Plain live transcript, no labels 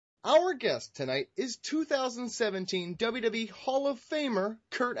Our guest tonight is 2017 WWE Hall of Famer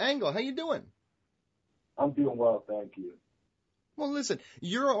Kurt Angle. How you doing? I'm doing well, thank you. Well, listen,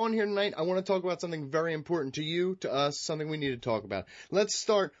 you're on here tonight. I want to talk about something very important to you, to us, something we need to talk about. Let's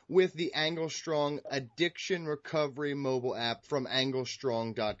start with the Angle Strong Addiction Recovery mobile app from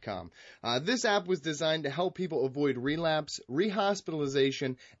anglestrong.com. This app was designed to help people avoid relapse,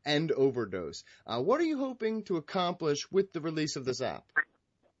 rehospitalization, and overdose. What are you hoping to accomplish with the release of this app?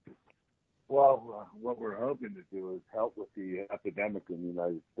 Well, what we're hoping to do is help with the epidemic in the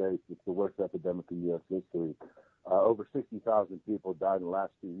United States. It's the worst epidemic in U.S. history. Over 60,000 people died in the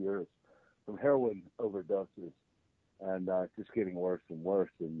last 2 years from heroin overdoses, and it's just getting worse and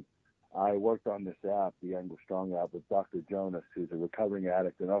worse. And I worked on this app, the Angle Strong app, with Dr. Jonas, who's a recovering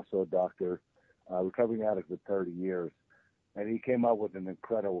addict and also a doctor, recovering addict for 30 years. And he came up with an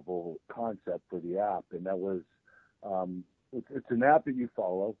incredible concept for the app, and that was it's an app that you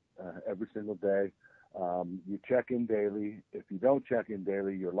follow every single day. You check in daily. If you don't check in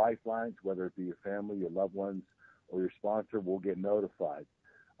daily, your lifelines, whether it be your family, your loved ones, or your sponsor, will get notified.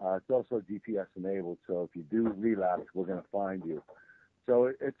 It's also GPS enabled, so if you do relapse, we're going to find you. So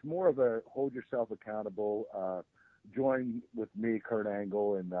it's more of a hold yourself accountable. Join with me, Kurt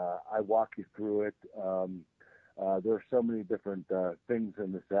Angle, and I walk you through it. There are so many different things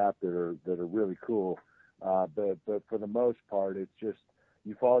in this app that are really cool. But for the most part, it's just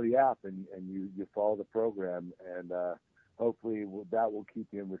you follow the app and you follow the program, and hopefully that will keep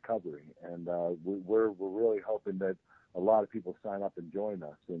you in recovery. And we're really hoping that a lot of people sign up and join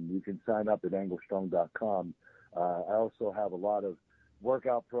us. And you can sign up at anglestrong.com. I also have a lot of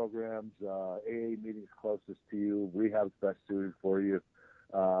workout programs, AA meetings closest to you, rehab's best suited for you.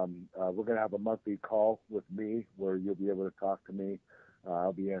 We're going to have a monthly call with me where you'll be able to talk to me.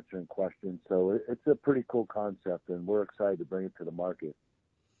 I'll be answering questions. So it's a pretty cool concept, and we're excited to bring it to the market.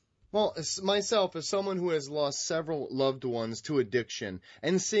 Well, myself, as someone who has lost several loved ones to addiction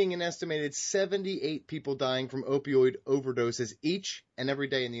and seeing an estimated 78 people dying from opioid overdoses each and every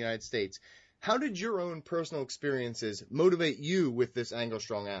day in the United States, how did your own personal experiences motivate you with this Angle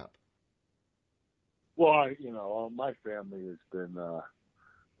Strong app? Well, my family has been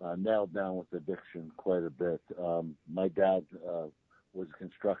nailed down with addiction quite a bit. My dad was a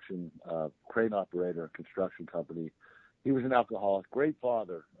construction crane operator, a construction company. He was an alcoholic, great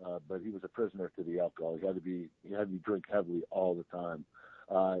father, but he was a prisoner to the alcohol. He had to drink heavily all the time.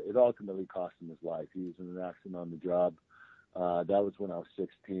 It ultimately cost him his life. He was in an accident on the job. That was when I was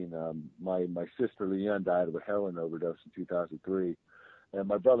 16. My sister Leanne died of a heroin overdose in 2003, and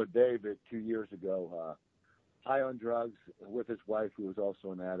my brother David 2 years ago, high on drugs with his wife, who was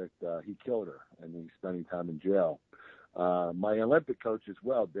also an addict, he killed her, and he's spending time in jail. My Olympic coach as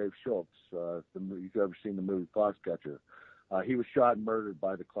well, Dave Schultz, if you've ever seen the movie Foxcatcher, he was shot and murdered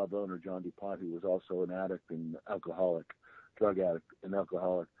by the club owner, John DuPont, who was also an addict and alcoholic, drug addict and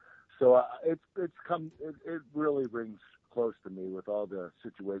alcoholic. So it really rings close to me with all the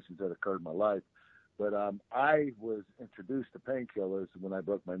situations that occurred in my life. But I was introduced to painkillers when I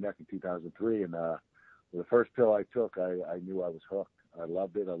broke my neck in 2003, and the first pill I took, I knew I was hooked. I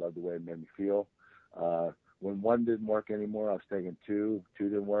loved it. I loved the way it made me feel. When one didn't work anymore, I was taking two. Two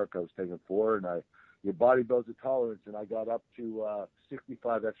didn't work, I was taking four. And your body builds a tolerance, and I got up to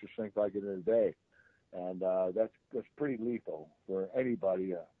 65 extra strength Vicodin a day. And that's pretty lethal for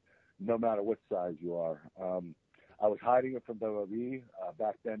anybody, no matter what size you are. I was hiding it from WWE.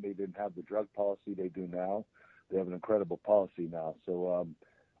 Back then, they didn't have the drug policy they do now. They have an incredible policy now. So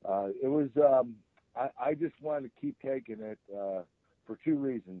it was I just wanted to keep taking it for two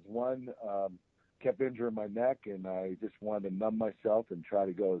reasons. One, kept injuring my neck, and I just wanted to numb myself and try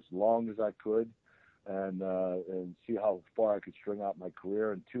to go as long as I could and see how far I could string out my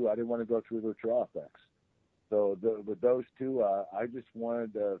career. And two, I didn't want to go through the withdrawal effects. So with those two, I just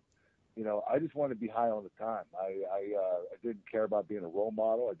wanted to, I just wanted to be high all the time. I didn't care about being a role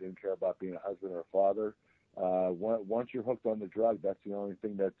model. I didn't care about being a husband or a father. Once you're hooked on the drug, that's the only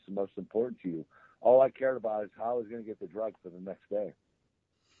thing that's most important to you. All I cared about is how I was going to get the drug for the next day.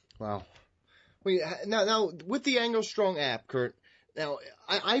 Wow. Now, with the Angle Strong app, Kurt, now,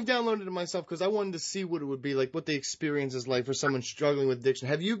 I've downloaded it myself because I wanted to see what it would be like, what the experience is like for someone struggling with addiction.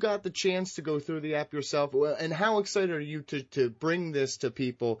 Have you got the chance to go through the app yourself? And how excited are you to bring this to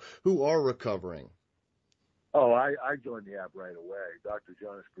people who are recovering? Oh, I joined the app right away. Dr.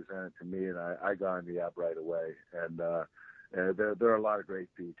 Jonas presented to me, and I got on the app right away. And there are a lot of great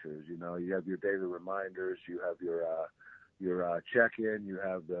features. You have your daily reminders, you have your check-in, you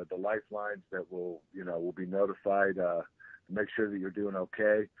have the lifelines that will be notified to make sure that you're doing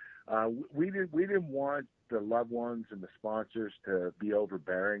okay. We didn't want the loved ones and the sponsors to be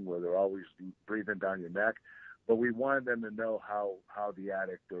overbearing, where they're always breathing down your neck. But we wanted them to know how the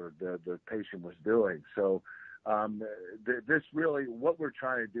addict or the patient was doing. So this really, what we're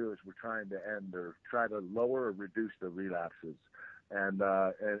trying to do is we're trying to end or try to lower or reduce the relapses, and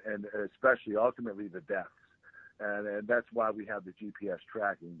especially ultimately the deaths. And that's why we have the GPS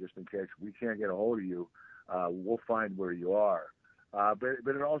tracking, just in case we can't get a hold of you. We'll find where you are. But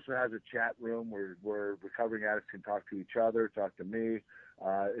it also has a chat room where recovering addicts can talk to each other, talk to me.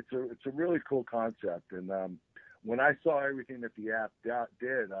 It's a really cool concept. And when I saw everything that the app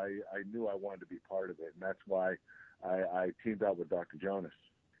did, I knew I wanted to be part of it. And that's why I teamed up with Dr. Jonas.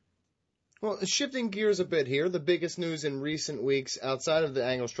 Well, shifting gears a bit here, the biggest news in recent weeks outside of the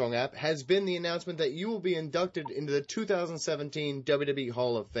Anglestrong app has been the announcement that you will be inducted into the 2017 WWE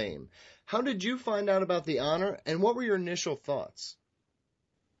Hall of Fame. How did you find out about the honor, and what were your initial thoughts?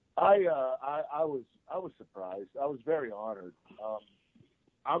 I was surprised. I was very honored.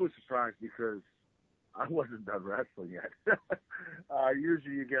 I was surprised because I wasn't done wrestling yet.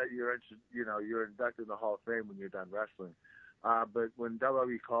 Usually you're inducted in the Hall of Fame when you're done wrestling. But when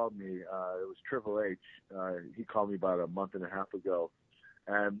WWE called me, it was Triple H. He called me about a month and a half ago,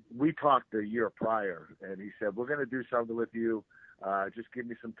 and we talked a year prior. And he said, "We're going to do something with you. Just give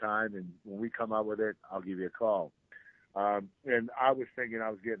me some time, and when we come out with it, I'll give you a call." And I was thinking I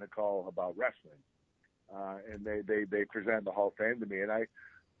was getting a call about wrestling, and they presented the Hall of Fame to me, and I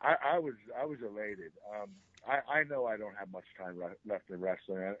was elated. I know I don't have much time left in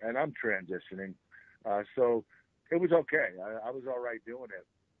wrestling, and I'm transitioning, so. It was okay. I was all right doing it.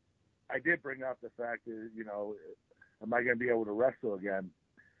 I did bring up the fact that, am I going to be able to wrestle again?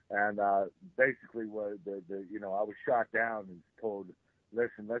 And basically, I was shot down and told,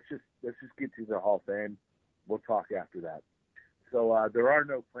 listen, let's just get to the Hall of Fame. We'll talk after that. So there are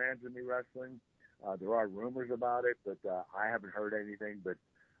no plans of me wrestling. There are rumors about it, but I haven't heard anything. But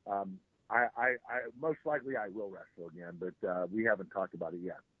I most likely I will wrestle again, but we haven't talked about it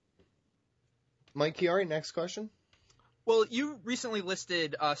yet. Mike Chiari, next question. Well, you recently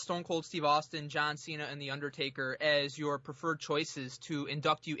listed Stone Cold Steve Austin, John Cena, and The Undertaker as your preferred choices to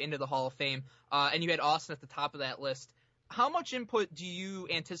induct you into the Hall of Fame, and you had Austin at the top of that list. How much input do you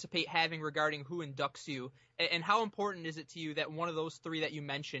anticipate having regarding who inducts you, and how important is it to you that one of those three that you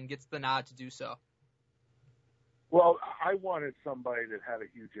mentioned gets the nod to do so? Well, I wanted somebody that had a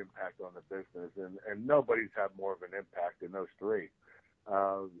huge impact on the business, and nobody's had more of an impact than those three.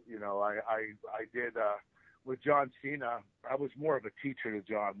 I did... With John Cena, I was more of a teacher to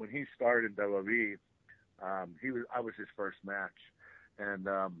John. When he started in WWE, I was his first match. And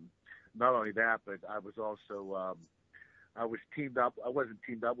not only that, but I was also I was teamed up. I wasn't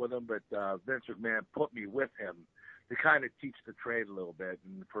teamed up with him, but Vince McMahon put me with him to kind of teach the trade a little bit.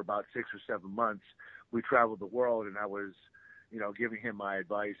 And for about 6 or 7 months, we traveled the world, and I was, giving him my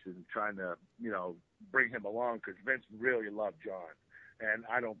advice and trying to, bring him along, because Vince really loved John. And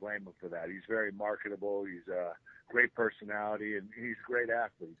I don't blame him for that. He's very marketable. He's a great personality, and he's a great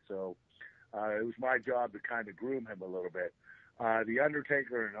athlete. So it was my job to kind of groom him a little bit. The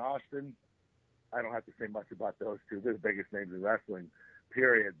Undertaker and Austin, I don't have to say much about those two. They're the biggest names in wrestling,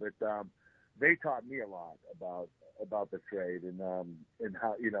 period. But they taught me a lot about the trade and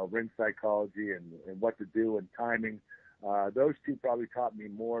how, ring psychology and what to do and timing. Those two probably taught me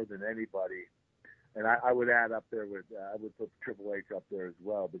more than anybody. And I would add up there I would put Triple H up there as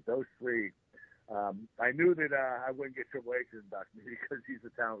well. But those three, I knew that I wouldn't get Triple H to induct me because he's the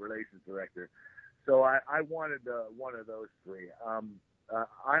talent relations director. So I wanted one of those three.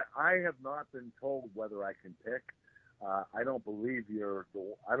 I have not been told whether I can pick. I don't believe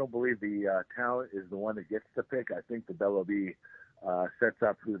the talent is the one that gets to pick. I think the WWE sets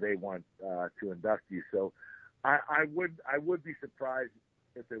up who they want to induct you. So I would be surprised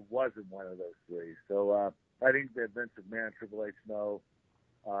if it wasn't one of those three. So I think that Vince McMahon, Triple H know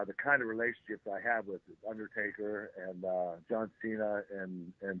the kind of relationships I have with Undertaker and John Cena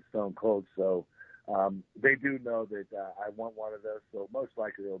and Stone Cold. So they do know that I want one of those. So most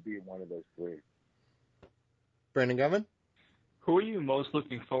likely it'll be one of those three. Brandon Govern? Who are you most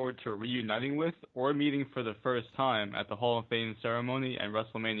looking forward to reuniting with or meeting for the first time at the Hall of Fame ceremony and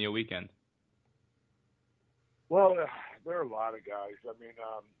WrestleMania weekend? Well, there are a lot of guys. I mean,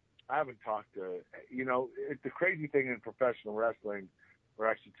 I haven't talked to, the crazy thing in professional wrestling, or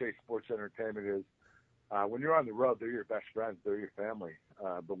I should say sports entertainment, is when you're on the road, they're your best friends, they're your family.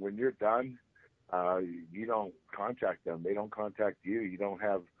 But when you're done, you don't contact them. They don't contact you. You don't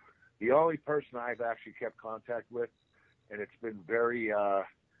have, the only person I've actually kept contact with, and it's been very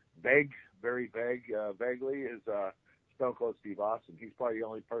vaguely, is Stone Cold Steve Austin. He's probably the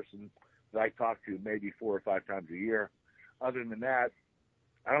only person that I talk to maybe 4 or 5 times a year. Other than that,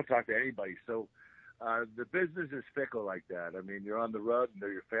 I don't talk to anybody. So the business is fickle like that. I mean, you're on the road and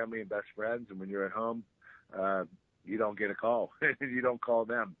they're your family and best friends, and when you're at home, you don't get a call. You don't call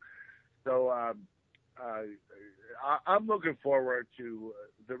them. So I'm looking forward to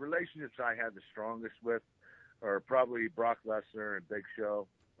the relationships I had the strongest with are probably Brock Lesnar and Big Show.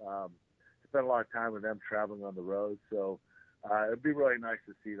 Spent a lot of time with them traveling on the road. So it'd be really nice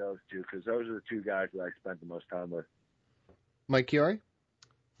to see those two, because those are the two guys that I spent the most time with. Mike Chiari?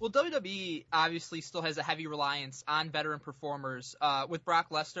 Well, WWE obviously still has a heavy reliance on veteran performers, with Brock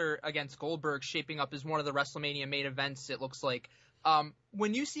Lesnar against Goldberg shaping up as one of the WrestleMania main events, it looks like.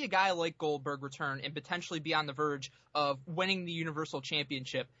 When you see a guy like Goldberg return and potentially be on the verge of winning the Universal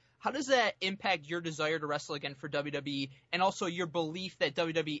Championship, how does that impact your desire to wrestle again for WWE, and also your belief that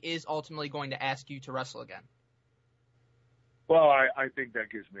WWE is ultimately going to ask you to wrestle again? Well, I think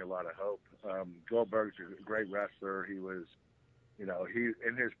that gives me a lot of hope. Goldberg's a great wrestler. He was, he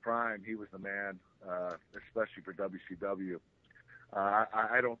in his prime, he was the man, especially for WCW.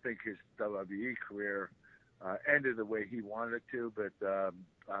 I don't think his WWE career ended the way he wanted it to, but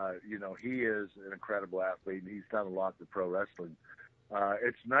he is an incredible athlete, and he's done a lot for pro wrestling.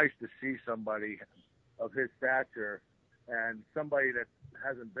 It's nice to see somebody of his stature and somebody that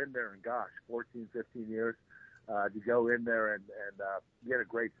hasn't been there in, 14, 15 years, to go in there and get a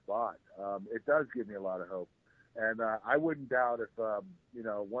great spot. It does give me a lot of hope. And I wouldn't doubt if,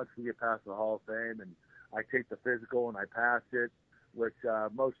 once we get past the Hall of Fame and I take the physical and I pass it, which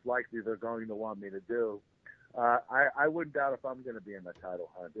most likely they're going to want me to do, I wouldn't doubt if I'm going to be in the title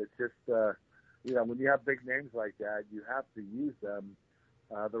hunt. It's just, when you have big names like that, you have to use them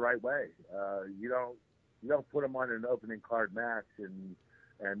the right way. You don't put them on an opening card match and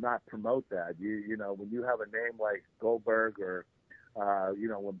not promote that. When you have a name like Goldberg or,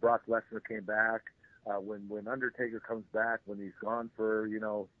 when Brock Lesnar came back, when Undertaker comes back, when he's gone for,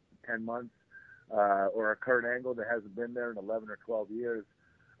 10 months, or a Kurt Angle that hasn't been there in 11 or 12 years,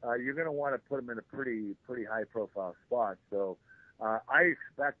 you're going to want to put him in a pretty high profile spot. So I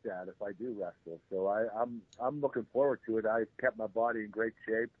expect that if I do wrestle. So I'm looking forward to it. I've kept my body in great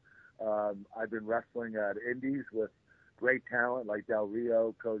shape. I've been wrestling at indies with great talent like Del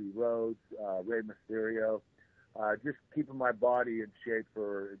Rio, Cody Rhodes, Rey Mysterio. Just keeping my body in shape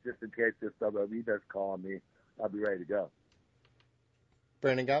for just in case if WWE does call on me, I'll be ready to go.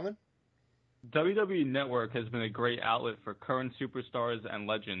 Brandon Gottman? WWE Network has been a great outlet for current superstars and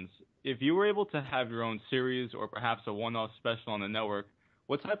legends. If you were able to have your own series or perhaps a one-off special on the network,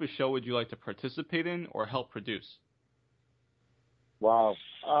 what type of show would you like to participate in or help produce? Wow.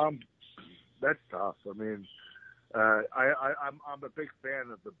 That's tough. I mean, I'm a big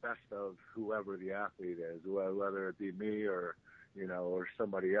fan of the best of whoever the athlete is, whether it be me or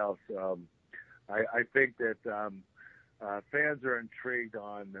somebody else. I think that fans are intrigued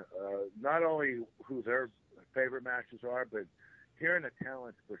on not only who their favorite matches are, but hearing a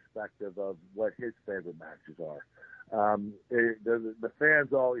talent's perspective of what his favorite matches are. The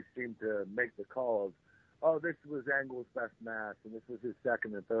fans always seem to make the call of, oh, this was Angle's best match, and this was his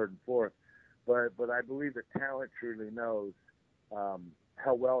second and third and fourth. But I believe the talent truly knows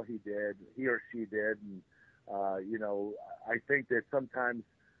how well he or she did. And, I think that sometimes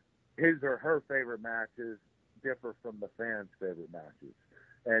his or her favorite matches differ from the fans' favorite matches.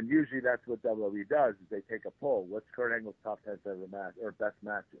 And usually that's what WWE does, is they take a poll. What's Kurt Angle's top 10 favorite match or best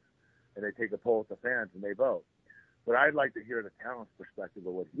matches? And they take a poll with the fans and they vote. But I'd like to hear the talent's perspective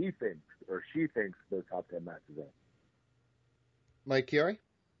of what he thinks or she thinks their top 10 matches are. Mike Chiari?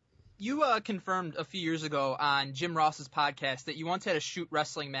 You confirmed a few years ago on Jim Ross's podcast that you once had a shoot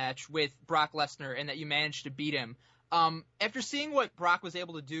wrestling match with Brock Lesnar and that you managed to beat him. After seeing what Brock was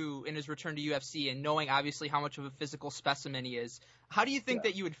able to do in his return to UFC and knowing obviously how much of a physical specimen he is, how do you think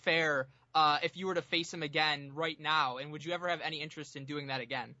that you would fare if you were to face him again right now? And would you ever have any interest in doing that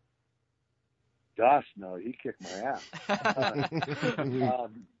again? Gosh, no, he kicked my ass.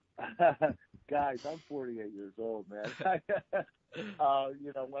 Guys, I'm 48 years old, man.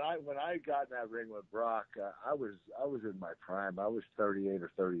 When I got in that ring with Brock, I was in my prime. I was 38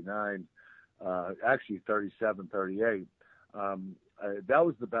 or 39, actually 37, 38. That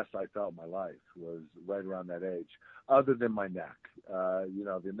was the best I felt in my life, was right around that age, other than my neck.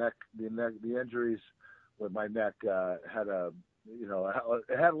 The injuries with my neck it had a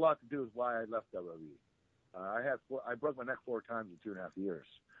lot to do with why I left WWE. I broke my neck 4 times in 2.5 years.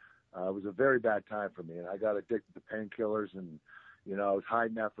 It was a very bad time for me, and I got addicted to painkillers, and I was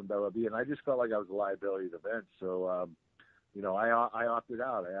hiding that from WWE, and I just felt like I was a liability to Vince. So, I opted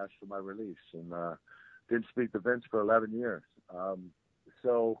out. I asked for my release, and didn't speak to Vince for 11 years.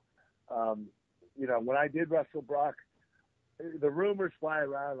 When I did wrestle Brock, the rumors fly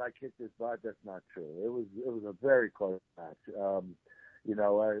around I kicked his butt. That's not true. It was a very close match.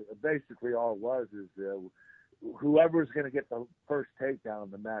 Basically all it was is whoever's going to get the first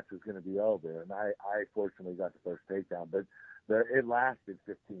takedown, the match was going to be over. And I fortunately got the first takedown, but it lasted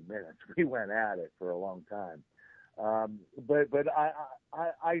 15 minutes. We went at it for a long time. But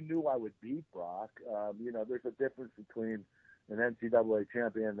I knew I would beat Brock. There's a difference between an NCAA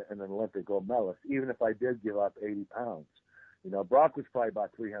champion and an Olympic gold medalist, even if I did give up 80 pounds. Brock was probably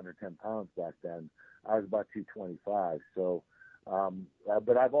about 310 pounds back then. I was about 225. So,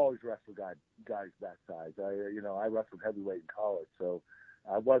 but I've always wrestled guys that size. I wrestled heavyweight in college, so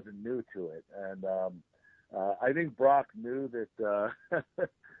I wasn't new to it. And I think Brock knew that.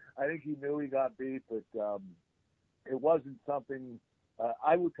 I think he knew he got beat, but it wasn't something.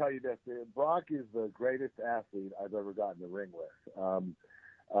 I will tell you this: Brock is the greatest athlete I've ever gotten in the ring with.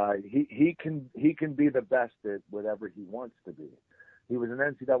 He can be the best at whatever he wants to be. He was an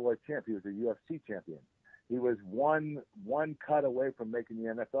NCAA champ. He was a UFC champion. He was one cut away from making the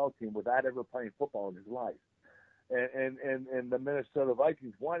NFL team without ever playing football in his life. And the Minnesota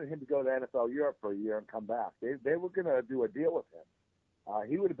Vikings wanted him to go to NFL Europe for a year and come back. They were going to do a deal with him.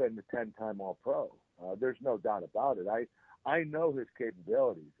 He would have been the 10-time All-Pro. There's no doubt about it. I know his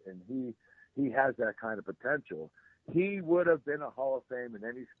capabilities, and he has that kind of potential. He would have been a Hall of Fame in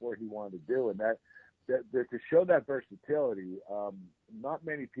any sport he wanted to do, and that to show that versatility, not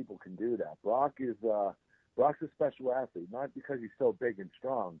many people can do that. Brock's a special athlete, not because he's so big and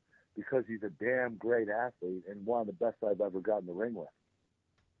strong, because he's a damn great athlete and one of the best I've ever gotten in the ring with.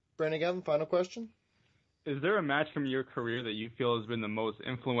 Brandon Gavin, final question. Is there a match from your career that you feel has been the most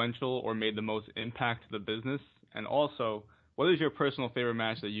influential or made the most impact to the business? And also, what is your personal favorite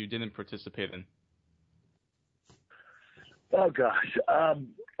match that you didn't participate in? Oh, gosh.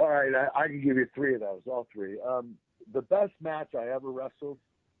 All right, I can give you three of those, all three. The best match I ever wrestled,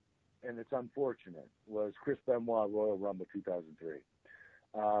 and it's unfortunate, was Chris Benoit Royal Rumble 2003.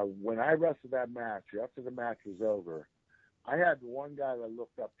 When I wrestled that match, after the match was over, I had one guy that I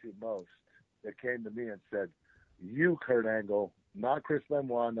looked up to most that came to me and said, "You, Kurt Angle, not Chris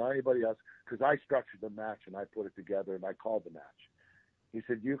Benoit, not anybody else," because I structured the match and I put it together and I called the match. He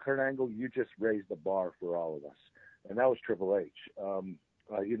said, "You, Kurt Angle, you just raised the bar for all of us." And that was Triple H.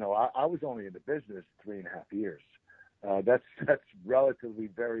 I was only in the business 3.5 years. That's relatively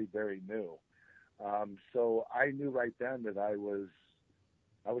very, very new. So I knew right then that I was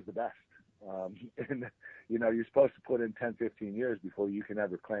the best. And you're supposed to put in 10, 15 years before you can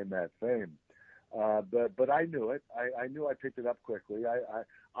ever claim that fame. But I knew it. I knew I picked it up quickly.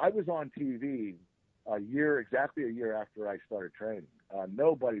 I was on TV exactly a year after I started training.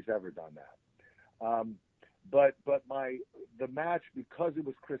 Nobody's ever done that. But the match, because it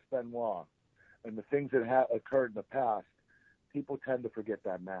was Chris Benoit and the things that occurred in the past, people tend to forget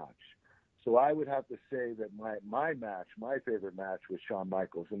that match. So I would have to say that my favorite match was Shawn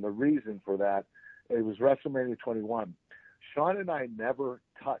Michaels. And the reason for that, it was WrestleMania 21. Shawn and I never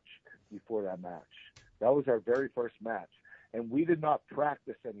touched before that match. That was our very first match. And we did not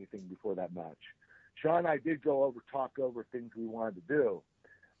practice anything before that match. Shawn and I did talk over things we wanted to do.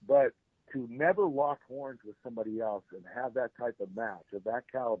 But to never lock horns with somebody else and have that type of match of that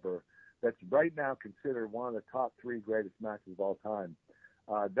caliber, that's right now considered one of the top 3 greatest matches of all time,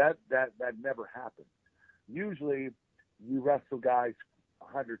 that never happens. Usually you wrestle guys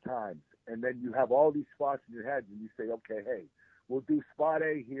 100 times, and then you have all these spots in your head, and you say, okay, hey, we'll do spot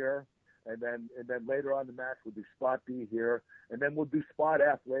A here, and then later on in the match we'll do spot B here, and then we'll do spot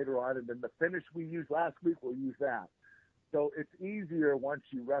F later on, and then the finish we used last week, we'll use that. So it's easier once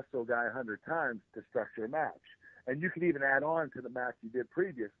you wrestle a guy 100 times to structure a match. And you can even add on to the match you did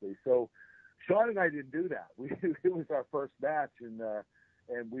previously. So Shawn and I didn't do that. It was our first match, and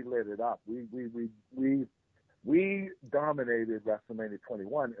we lit it up. We dominated WrestleMania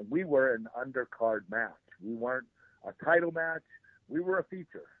 21, and we were an undercard match. We weren't a title match. We were a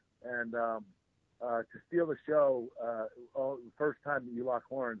feature. And to steal the show, the first time that you lock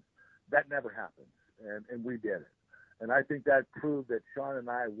horns, that never happens. And we did it. And I think that proved that Shawn and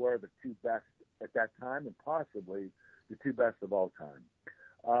I were the 2 best at that time, and possibly the 2 best of all time.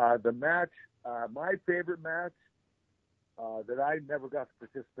 The match, my favorite match that I never got to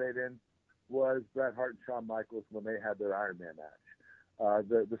participate in was Bret Hart and Shawn Michaels when they had their Iron Man match.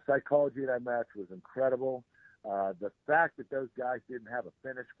 The psychology of that match was incredible. The fact that those guys didn't have a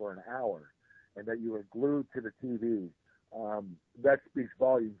finish for an hour and that you were glued to the TV, that speaks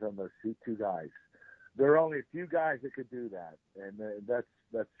volumes on those two guys. There are only a few guys that could do that, and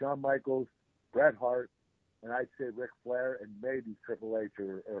that's Shawn Michaels, Bret Hart, and I'd say Ric Flair and maybe Triple H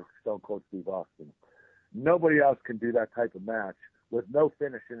or Stone Cold Steve Austin. Nobody else can do that type of match with no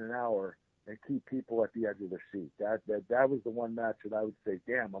finish in an hour and keep people at the edge of their seat. That was the one match that I would say,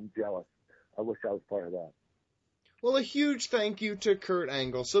 damn, I'm jealous. I wish I was part of that. Well, a huge thank you to Kurt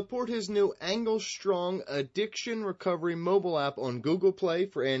Angle. Support his new Angle Strong Addiction Recovery mobile app on Google Play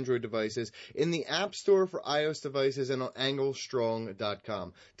for Android devices, in the App Store for iOS devices, and on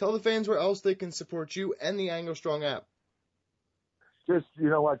anglestrong.com. Tell the fans where else they can support you and the Angle Strong app. Just, you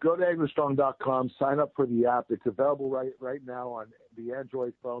know what, go to anglestrong.com, sign up for the app. It's available right now on the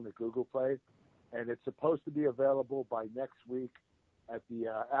Android phone at Google Play, and it's supposed to be available by next week at the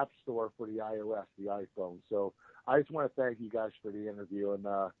App Store for the iOS, the iPhone. So I just want to thank you guys for the interview, and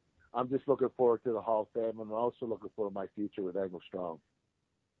I'm just looking forward to the Hall of Fame, and I'm also looking forward to my future with Angle Strong.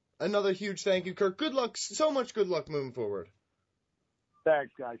 Another huge thank you, Kurt. Good luck, so much good luck moving forward.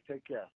 Thanks, guys. Take care.